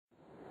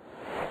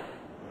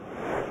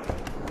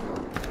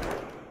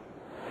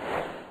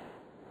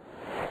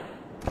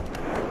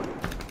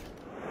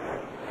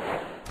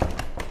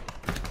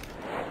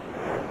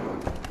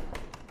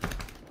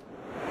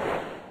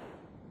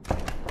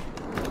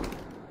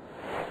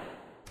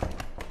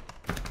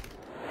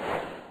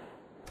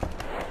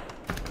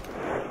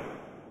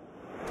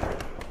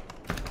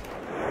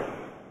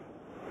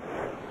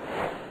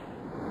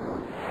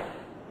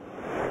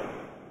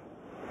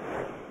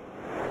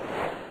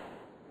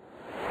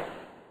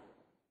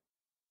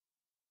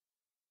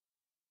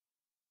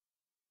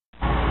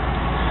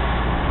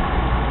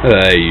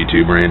Hey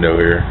YouTube, Rando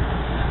here.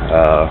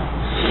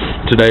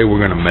 Today we're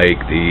going to make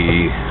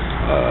the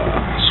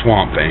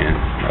swamp fan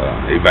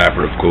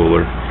evaporative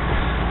cooler.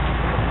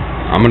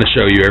 I'm going to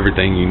show you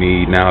everything you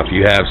need. Now if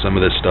you have some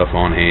of this stuff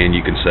on hand,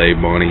 you can save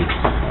money.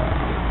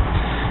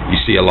 You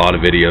see a lot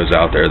of videos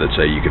out there that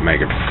say you can make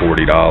it for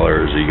 $40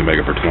 or you can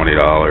make it for $20.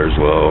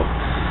 Well,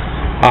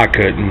 I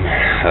couldn't.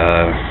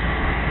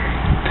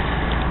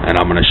 And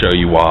I'm going to show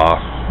you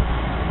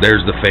why.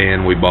 There's the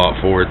fan we bought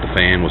for it. The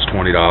fan was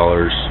 $20.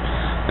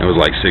 It was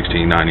like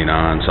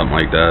 $16.99, something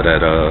like that,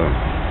 at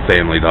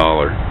Family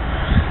Dollar.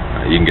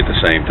 You can get the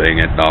same thing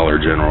at Dollar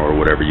General or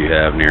whatever you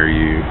have near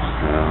you.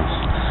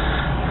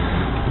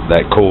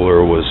 That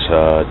cooler was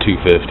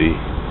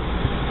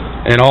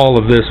 $2.50, and all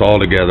of this all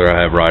together,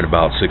 I have right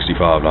about $65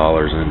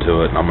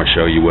 into it. And I'm gonna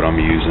show you what I'm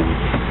using.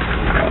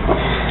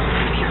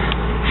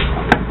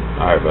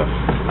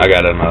 I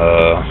got an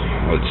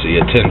let's see,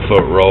 a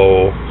 10-foot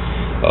roll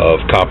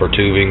of copper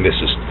tubing. This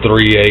is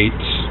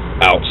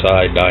 3/8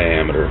 outside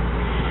diameter.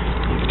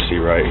 See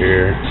right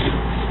here,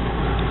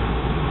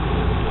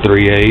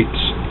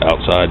 3/8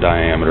 outside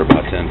diameter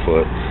by 10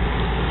 foot.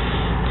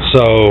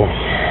 So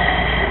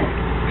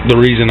the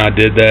reason I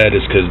did that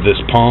is because this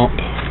pump,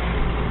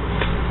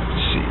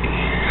 let's see,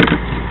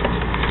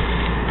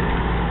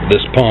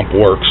 this pump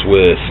works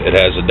with, it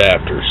has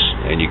adapters,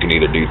 and you can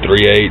either do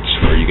 3/8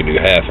 or you can do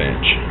 1/2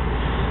 inch.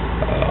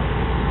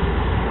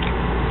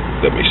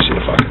 Let me see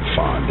if I can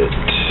find it.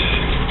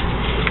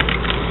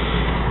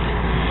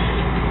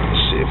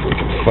 If we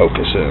can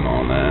focus in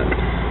on that.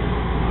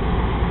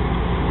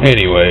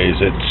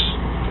 Anyways, it's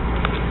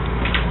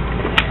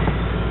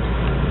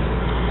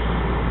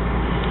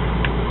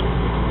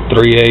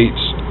 .3/8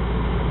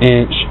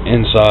 inch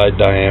inside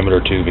diameter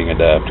tubing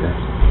adapter.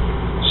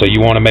 So you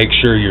want to make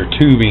sure your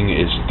tubing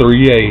is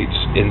 3/8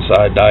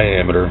 inside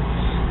diameter.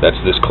 That's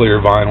this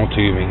clear vinyl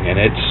tubing, and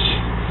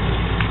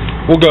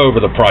we'll go over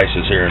the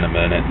prices here in a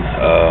minute.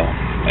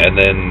 And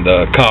then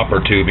the copper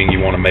tubing, you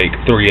want to make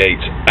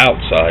 3/8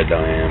 outside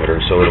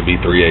diameter, so it'll be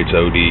 3/8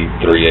 OD,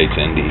 3/8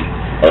 ND,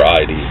 or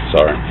ID,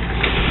 sorry.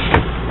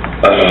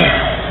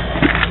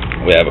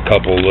 We have a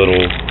couple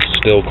little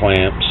steel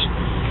clamps,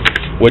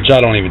 which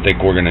I don't even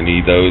think we're going to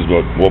need those,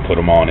 but we'll put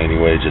them on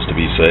anyway just to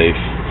be safe.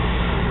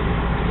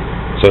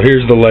 So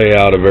here's the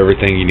layout of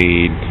everything you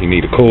need. You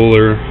need a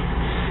cooler,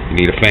 you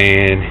need a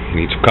fan, you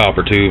need some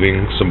copper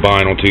tubing, some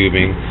vinyl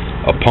tubing,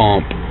 a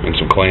pump, and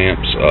some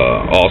clamps.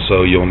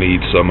 Also, you'll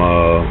need some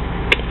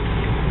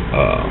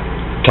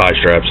tie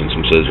straps and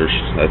some scissors.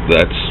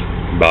 That's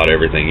about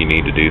everything you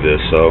need to do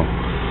this. So,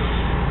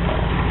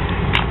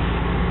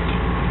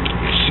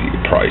 let's see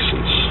the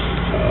prices.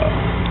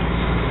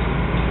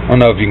 I don't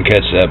know if you can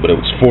catch that, but it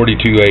was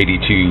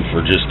 $42.82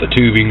 for just the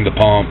tubing, the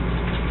pump,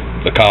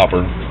 the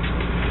copper,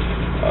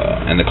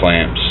 and the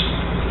clamps.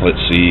 Let's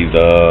see,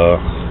 the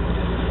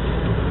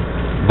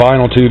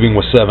vinyl tubing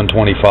was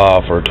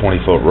 $7.25 for a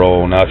 20-foot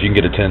roll. Now, if you can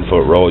get a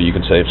 10-foot roll, you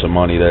can save some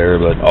money there,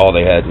 but all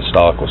they had in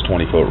stock was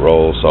 20-foot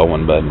rolls, so I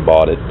went ahead and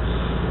bought it.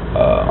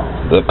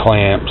 The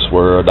clamps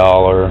were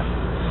 $1.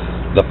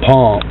 The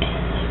pump,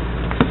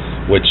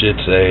 which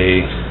it's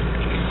a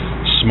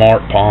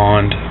Smart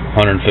Pond,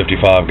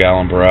 155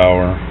 gallon per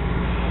hour,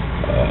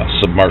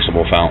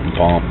 submersible fountain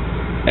pump,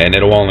 and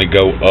it'll only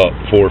go up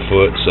 4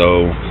 foot,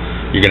 so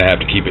you're going to have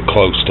to keep it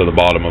close to the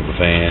bottom of the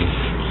fan.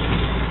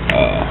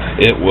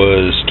 It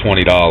was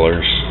 $20.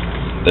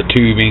 The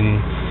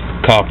tubing,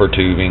 copper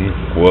tubing,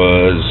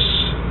 was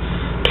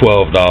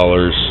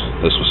 $12.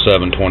 This was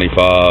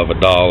 $7.25,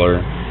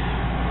 $1,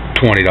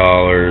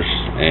 $20,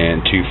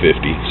 and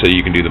 $2.50. So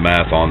you can do the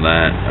math on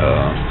that.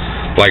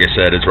 Like I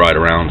said, it's right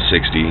around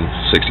 60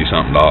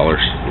 something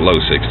dollars, low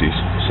 60s.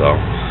 So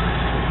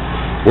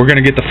we're going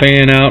to get the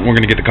fan out, and we're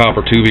going to get the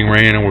copper tubing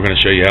ran, and we're going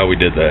to show you how we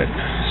did that.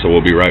 So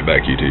we'll be right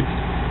back, YouTube.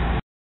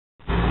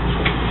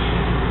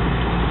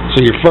 So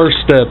your first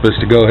step is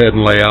to go ahead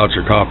and lay out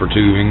your copper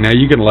tubing. Now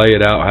you can lay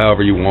it out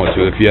however you want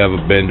to. If you have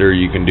a bender,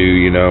 you can do,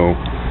 you know,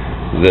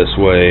 this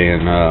way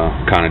and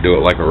kind of do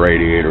it like a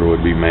radiator would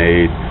be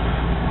made.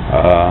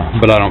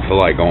 But I don't feel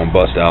like going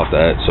bust out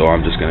that, so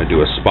I'm just going to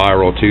do a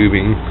spiral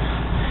tubing.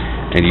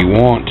 And you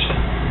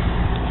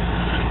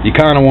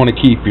kind of want to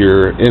keep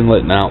your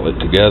inlet and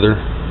outlet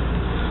together.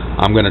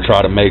 I'm going to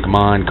try to make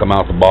mine come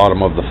out the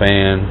bottom of the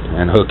fan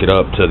and hook it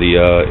up to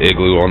the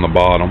igloo on the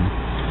bottom.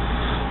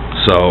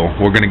 So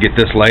we're going to get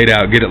this laid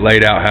out, get it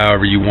laid out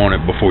however you want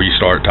it before you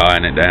start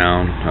tying it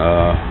down.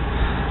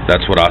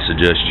 That's what I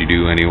suggest you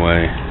do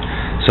anyway.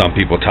 Some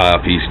people tie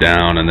a piece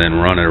down and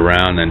then run it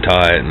around, then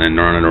tie it, and then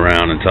run it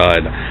around and tie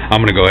it. I'm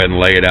going to go ahead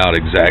and lay it out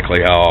exactly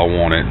how I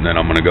want it, and then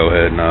I'm going to go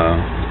ahead and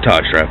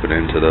tie strap it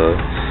into the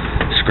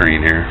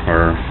screen here,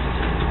 or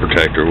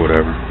protector,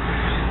 whatever.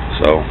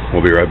 So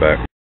we'll be right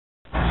back.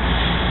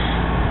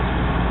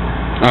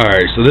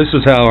 Alright, so this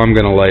is how I'm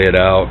going to lay it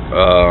out.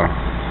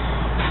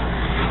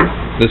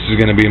 This is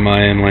going to be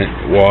my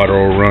inlet. Water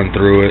will run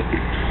through it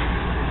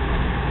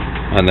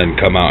and then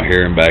come out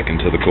here and back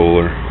into the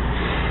cooler.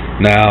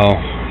 Now,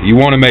 you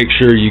want to make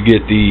sure you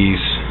get these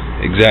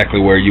exactly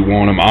where you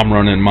want them. I'm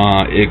running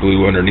my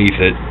igloo underneath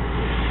it,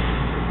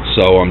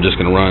 so I'm just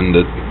going to run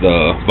the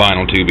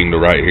vinyl tubing to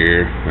right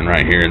here,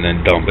 and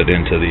then dump it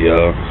into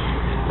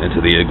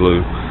the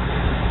igloo.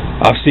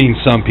 I've seen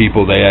some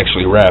people, they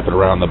actually wrap it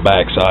around the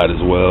back side as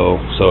well.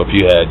 So if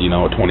you had, you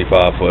know, a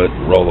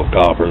 25-foot roll of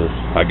copper,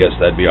 I guess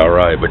that'd be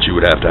alright, but you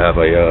would have to have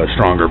a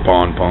stronger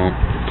pond pump.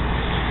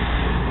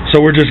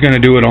 So we're just going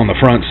to do it on the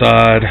front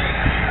side,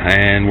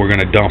 and we're going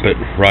to dump it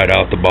right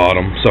out the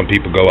bottom. Some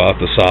people go out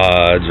the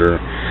sides,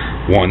 or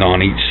one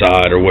on each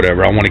side, or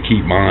whatever. I want to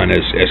keep mine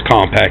as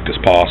compact as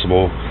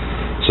possible.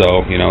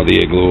 So, you know,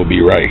 the igloo will be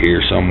right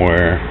here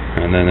somewhere,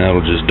 and then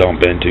it'll just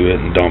dump into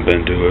it and dump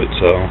into it.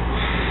 So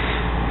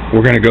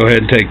we're going to go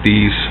ahead and take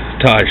these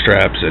tie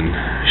straps and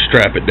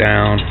strap it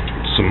down,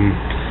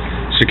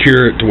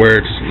 secure it to where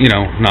it's, you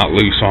know, not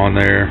loose on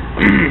there.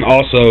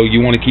 Also,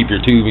 you want to keep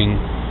your tubing,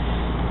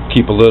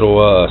 keep a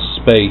little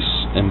space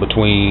in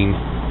between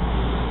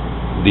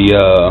the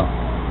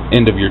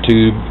end of your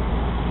tube.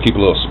 Keep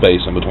a little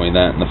space in between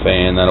that and the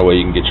fan. That way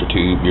you can get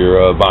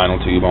your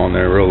vinyl tube on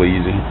there real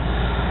easy.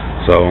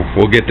 So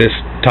we'll get this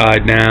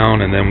tied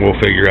down, and then we'll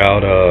figure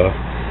out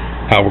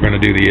how we're going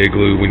to do the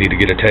igloo. We need to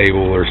get a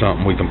table or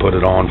something we can put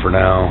it on for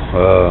now.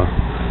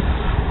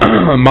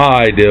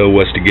 My idea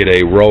was to get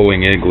a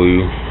rolling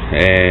igloo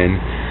and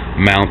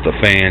mount the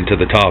fan to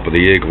the top of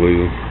the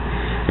igloo,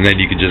 and then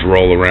you could just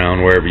roll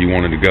around wherever you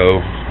wanted to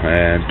go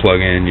and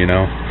plug in, you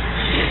know.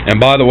 And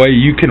by the way,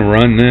 you can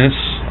run this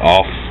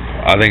off,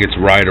 I think it's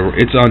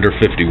under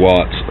 50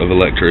 watts of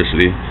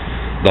electricity,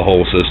 the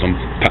whole system,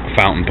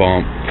 fountain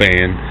pump,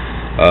 fan.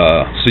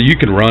 So you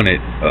can run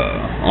it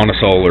on a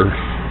solar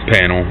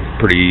panel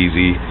pretty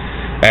easy.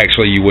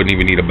 Actually, you wouldn't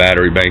even need a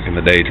battery bank in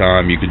the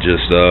daytime. You could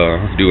just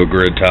do a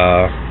grid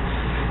tie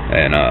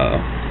and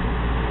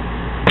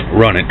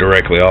run it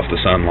directly off the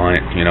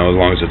sunlight, you know, as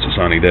long as it's a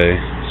sunny day.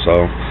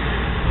 So,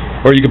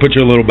 or you could put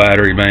your little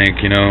battery bank,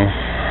 you know.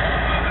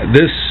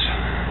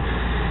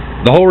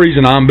 The whole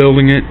reason I'm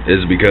building it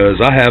is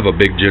because I have a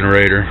big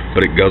generator,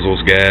 but it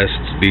guzzles gas.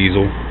 It's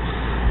diesel,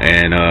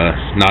 and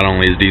not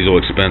only is diesel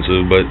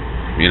expensive, but,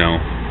 you know,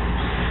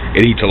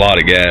 it eats a lot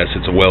of gas.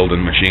 It's a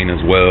welding machine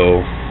as well,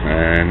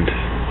 and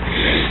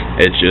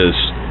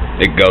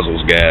it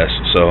guzzles gas.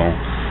 So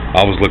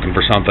I was looking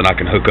for something I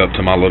can hook up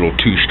to my little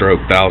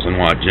 2-stroke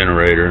 1,000-watt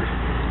generator,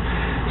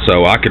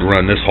 so I could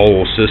run this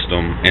whole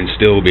system and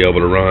still be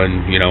able to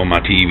run, you know,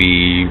 my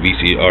TV,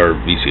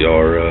 VCR,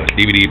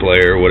 DVD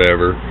player,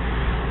 whatever.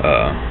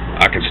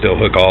 I can still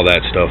hook all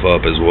that stuff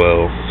up as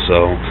well.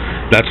 So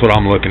that's what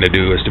I'm looking to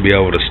do, is to be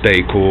able to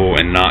stay cool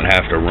and not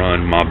have to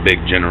run my big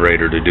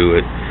generator to do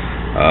it.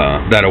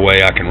 That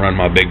way I can run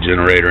my big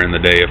generator in the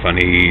day if I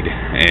need,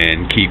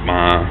 and keep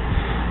my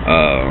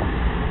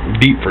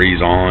deep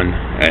freeze on,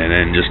 and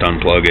then just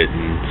unplug it.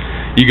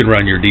 And you can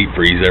run your deep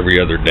freeze every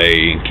other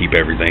day and keep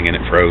everything in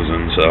it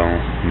frozen, so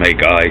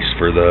make ice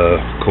for the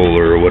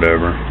cooler or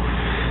whatever.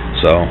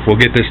 So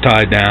we'll get this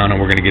tied down, and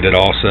we're going to get it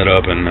all set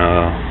up, and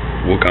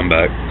we'll come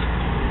back.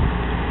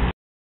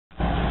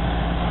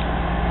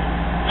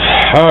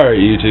 Alright,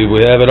 YouTube,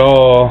 we have it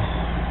all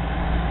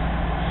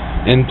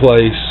in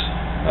place.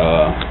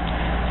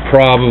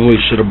 Probably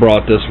should have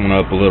brought this one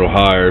up a little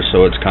higher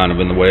so it's kind of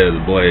in the way of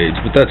the blades,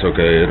 but that's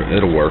okay.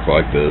 It'll work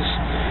like this.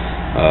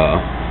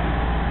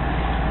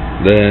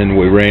 Then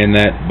we ran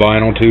that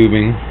vinyl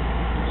tubing.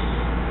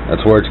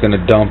 That's where it's going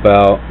to dump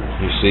out.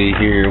 You see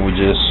here, we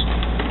just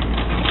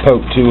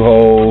poked 2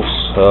 holes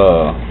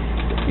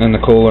in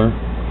the cooler,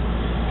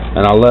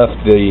 and I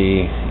left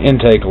the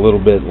intake a little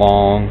bit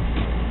long.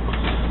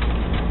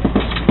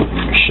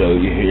 Let me show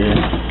you here.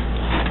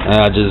 And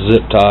I just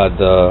zip tied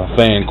the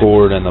fan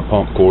cord and the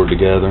pump cord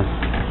together.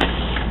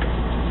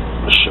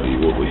 I'll show you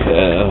what we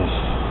have.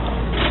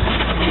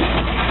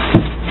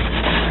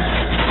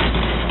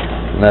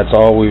 And that's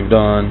all we've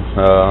done.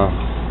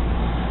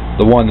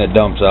 The one that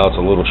dumps out's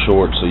a little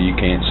short, so you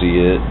can't see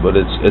it, but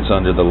it's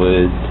under the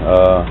lid.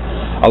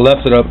 I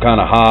left it up kind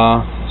of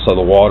high, so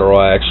the water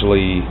will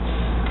actually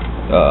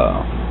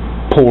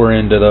pour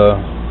into the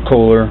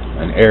cooler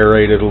and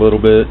aerate it a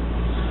little bit,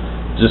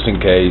 just in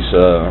case.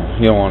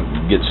 You don't want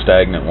to get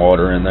stagnant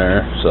water in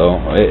there.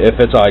 So if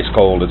it's ice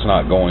cold, it's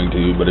not going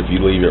to, but if you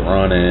leave it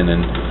running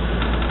and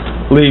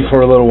leave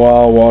for a little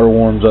while, water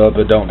warms up,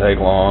 it don't take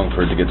long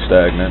for it to get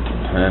stagnant.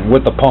 And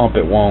with the pump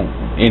it won't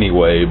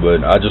anyway,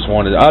 but I just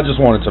wanted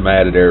some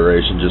added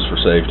aeration just for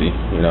safety,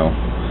 you know.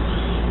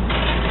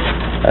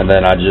 And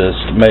then I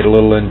just made a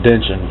little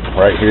indentation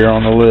right here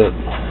on the lip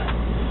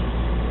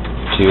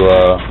to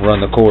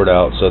run the cord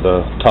out so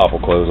the top will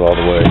close all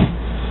the way.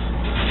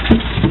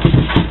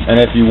 And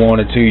if you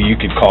wanted to, you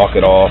could caulk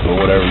it off or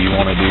whatever you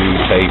want to do,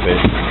 tape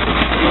it.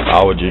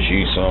 I would just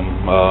use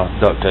some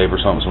duct tape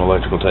or something, some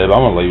electrical tape.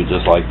 I'm going to leave it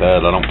just like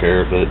that. I don't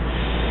care if it...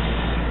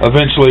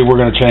 Eventually, we're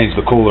going to change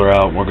the cooler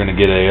out. We're going to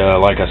get a,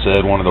 like I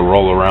said, one of the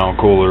roll-around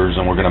coolers,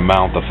 and we're going to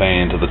mount the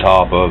fan to the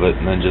top of it,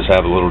 and then just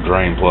have a little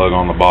drain plug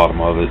on the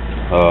bottom of it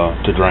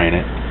to drain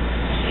it.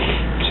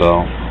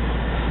 So,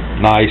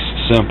 nice,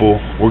 simple.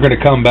 We're going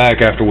to come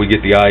back after we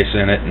get the ice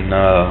in it and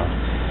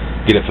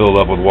get it filled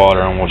up with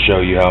water, and we'll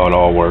show you how it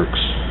all works.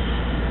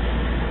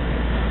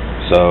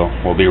 So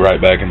we'll be right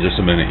back in just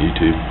a minute,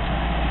 YouTube.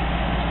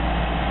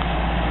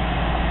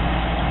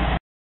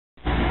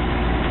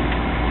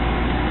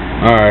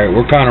 Alright,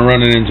 we're kind of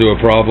running into a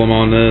problem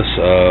on this.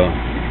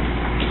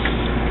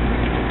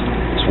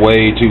 It's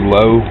way too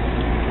low.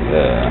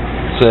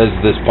 It says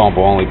this pump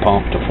will only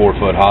pump to 4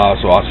 foot high,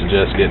 so I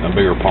suggest getting a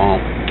bigger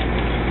pump.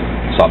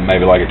 Something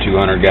maybe like a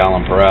 200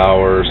 gallon per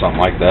hour or something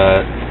like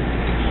that.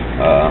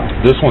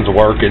 This one's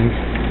working,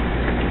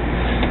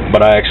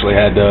 but I actually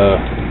had to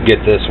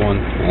get this one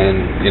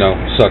and, you know,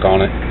 suck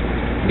on it,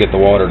 get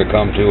the water to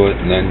come to it,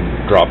 and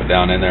then drop it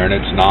down in there, and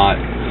it's not,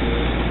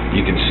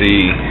 you can see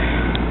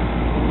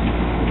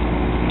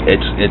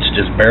it's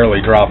just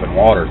barely dropping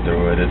water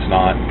through it. It's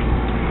not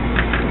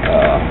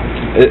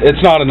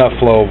it's not enough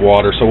flow of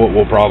water, so what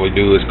we'll probably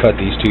do is cut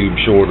these tubes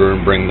shorter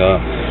and bring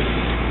the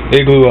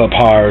igloo up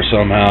higher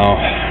somehow,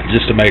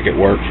 just to make it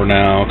work for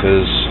now,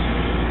 because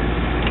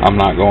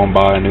I'm not going to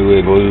buy a new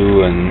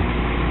igloo and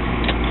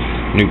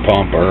new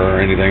pump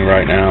or anything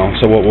right now.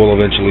 So what we'll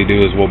eventually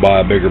do is we'll buy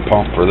a bigger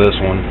pump for this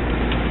one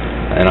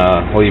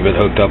and leave it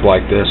hooked up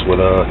like this with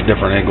a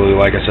different igloo.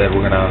 Like I said,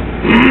 we're going to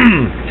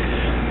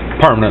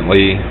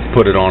permanently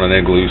put it on an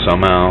igloo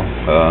somehow.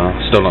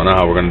 Still don't know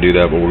how we're going to do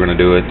that, but we're going to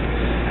do it.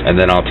 And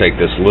then I'll take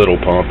this little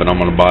pump and I'm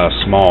going to buy a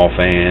small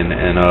fan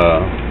and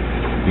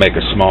make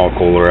a small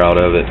cooler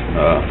out of it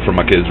for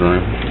my kids'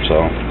 room.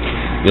 So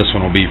this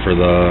one will be for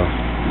the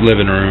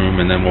living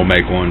room, and then we'll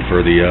make one for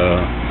the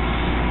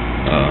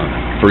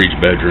for each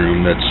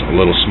bedroom that's a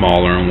little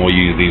smaller, and we'll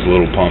use these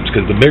little pumps,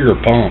 because the bigger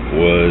pump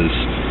was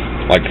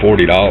like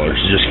 $40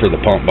 just for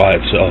the pump by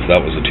itself. That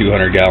was a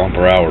 200 gallon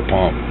per hour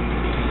pump.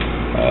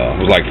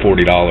 It was like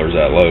 $40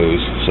 at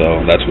Lowe's,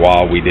 so that's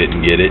why we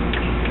didn't get it.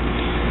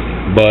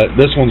 But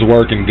this one's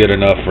working good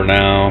enough for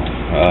now.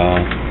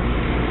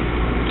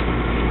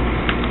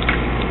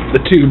 The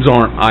tubes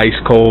aren't ice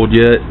cold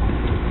yet.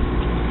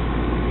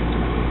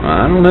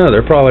 I don't know,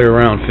 they're probably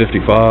around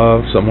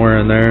 55, somewhere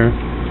in there,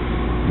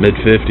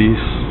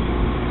 mid-50s.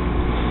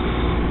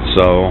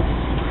 So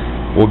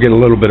we'll get a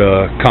little bit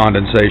of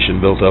condensation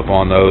built up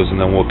on those, and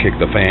then we'll kick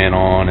the fan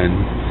on and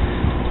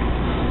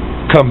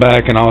come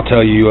back, and I'll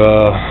tell you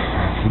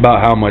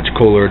about how much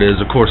cooler it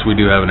is. Of course, we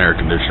do have an air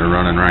conditioner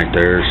running right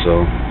there,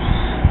 so,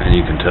 and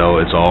you can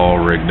tell it's all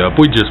rigged up.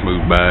 We just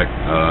moved back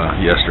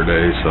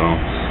yesterday, so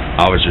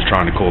I was just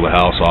trying to cool the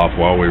house off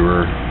while we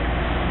were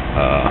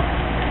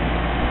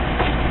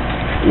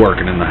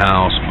working in the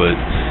house. But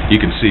you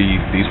can see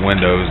these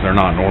windows, they're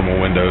not normal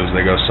windows,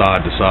 they go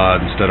side to side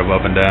instead of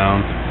up and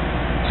down,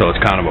 so it's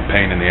kind of a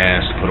pain in the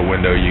ass to put a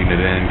window unit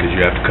in, because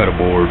you have to cut a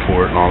board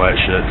for it and all that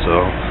shit.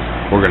 So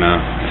we're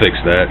gonna fix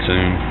that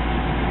soon,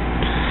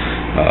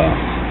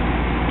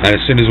 and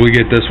as soon as we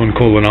get this one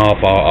cooling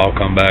off, I'll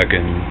come back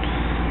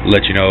and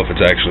let you know if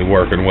it's actually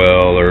working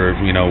well, or,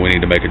 you know, we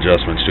need to make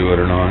adjustments to it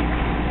or not.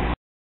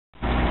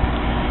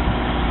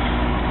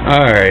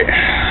 Alright,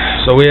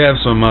 so we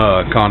have some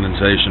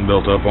condensation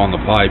built up on the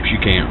pipes. You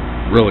can't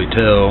really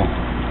tell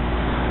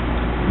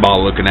by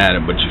looking at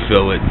it, but you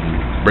feel it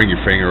and bring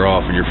your finger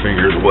off and your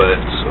finger's wet.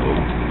 So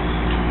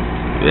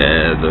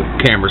yeah, the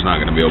camera's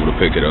not going to be able to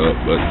pick it up,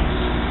 but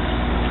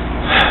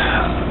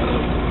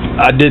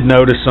I did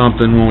notice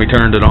something when we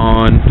turned it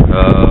on.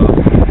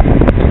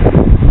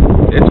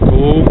 It's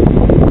cool.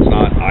 It's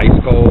not ice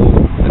cold.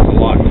 It's a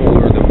lot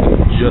cooler than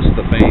just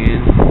the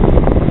fan,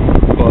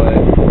 but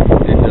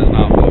it does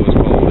not blow as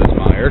cold as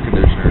my air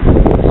conditioner.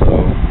 So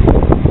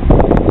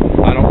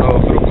I don't know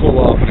if it'll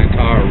cool off an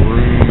entire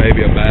room,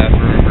 maybe a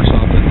bathroom or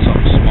something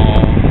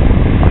small,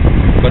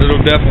 but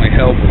it'll definitely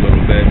help a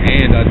little bit.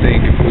 And I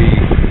think if we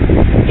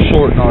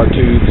shorten our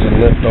tubes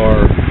and lift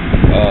our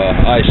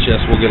ice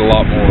chest, we'll get a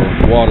lot more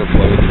water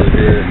flow through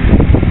here.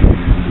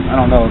 I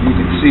don't know if you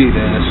can see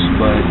this,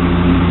 but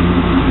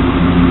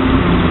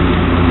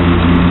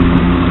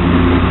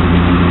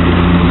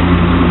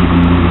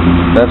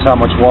that's how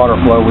much water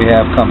flow we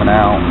have coming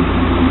out.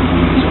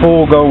 It's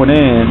full going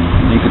in.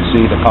 You can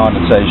see the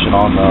condensation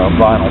on the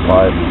vinyl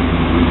pipe.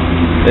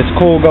 It's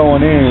cool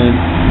going in,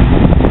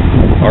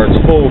 or it's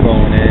full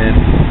going in,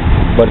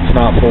 but it's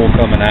not full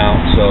coming out.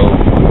 So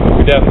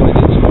we definitely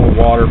need some more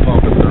water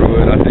pumping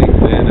through it. I think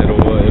then it'll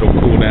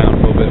cool down a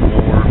little bit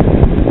more.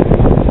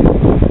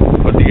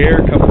 But the air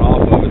coming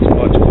off of it's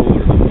much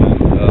cooler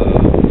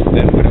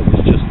than when it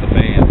was just the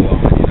fan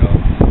blowing, you know.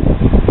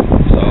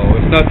 So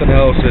if nothing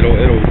else,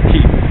 it'll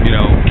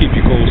keep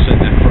you cool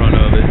sitting in front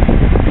of it.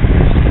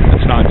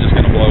 It's not just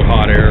going to blow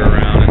hot air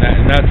around,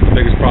 and that's the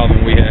biggest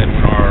problem we had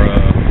when our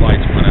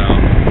lights went out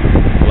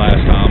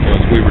last time,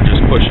 was we were just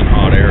pushing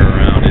hot air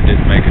around. It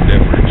didn't make a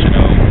difference, you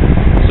know.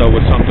 So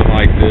with something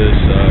like this,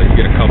 you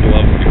get a couple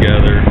of them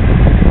together,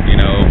 you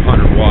know,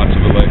 100 watts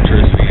of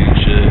electricity and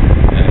shit,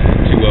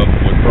 and 2 of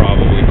them would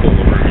probably cool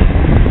a room.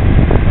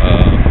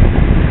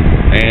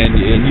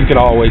 And you could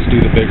always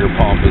do the bigger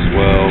pump as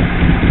well.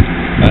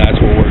 And that's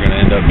what we're going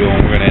to end up doing.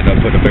 We're going to end up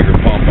putting a bigger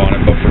pump on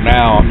it. But for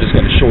now, I'm just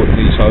going to shorten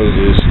these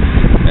hoses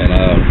and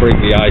bring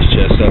the ice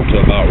chest up to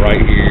about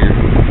right here,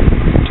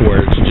 to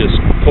where it's just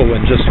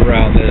pulling just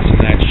around this, and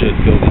that should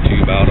fill the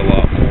tube out a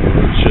lot more.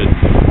 It should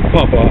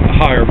pump a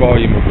higher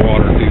volume of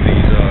water through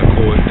these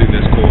through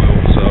this coil.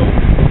 So,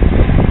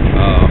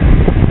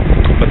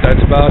 but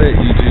that's about it,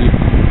 YouTube.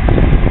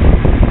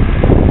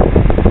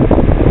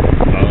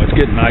 Oh, it's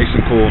getting nice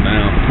and cool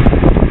now.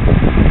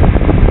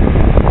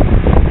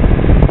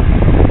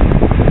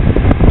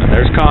 And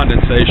there's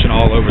condensation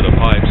all over the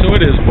pipe, so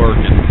it is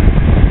working.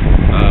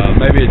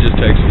 Maybe it just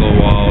takes a little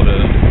while to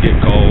get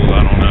cold, I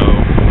don't know.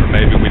 Or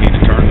maybe we need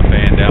to turn the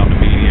fan down to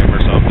medium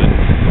or something.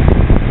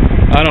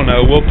 I don't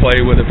know. We'll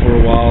play with it for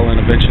a while, and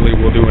eventually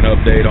we'll do an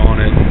update on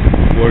it.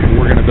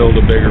 We're going to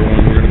build a bigger one.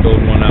 We're going to build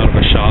one out of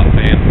a shop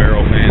fan,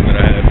 barrel fan that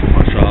I had for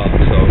my shop.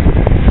 So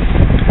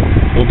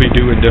we'll be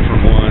doing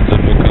different ones,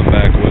 and we'll come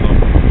back with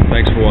them.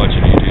 Thanks for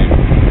watching, YouTube.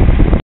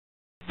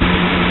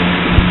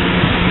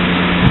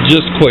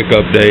 Just a quick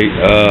update.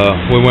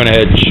 We went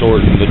ahead and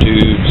shortened the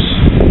tubes,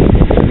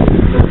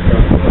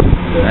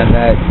 and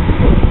that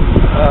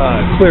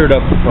cleared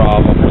up the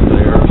problem right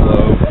there.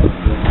 So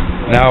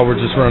now we're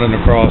just running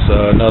across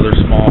another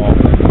small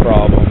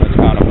problem. It's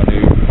kind of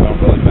minute, don't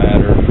really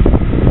matter.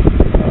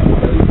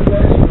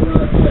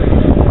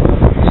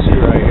 See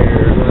right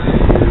here.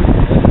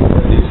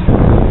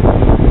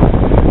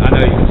 I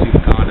know you can see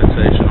the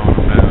condensation on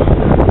them now,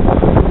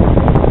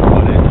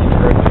 but it's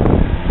dripping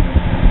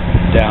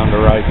down to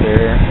right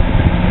there.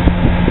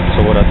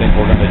 So what I think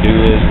we're going to do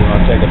is we're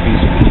going to take a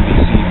piece of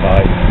PVC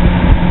pipe,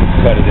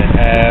 cut it in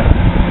half,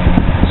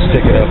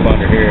 stick it up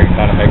under here and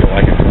kind of make it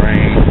like a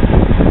drain.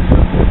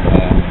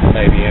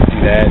 Maybe empty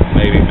that.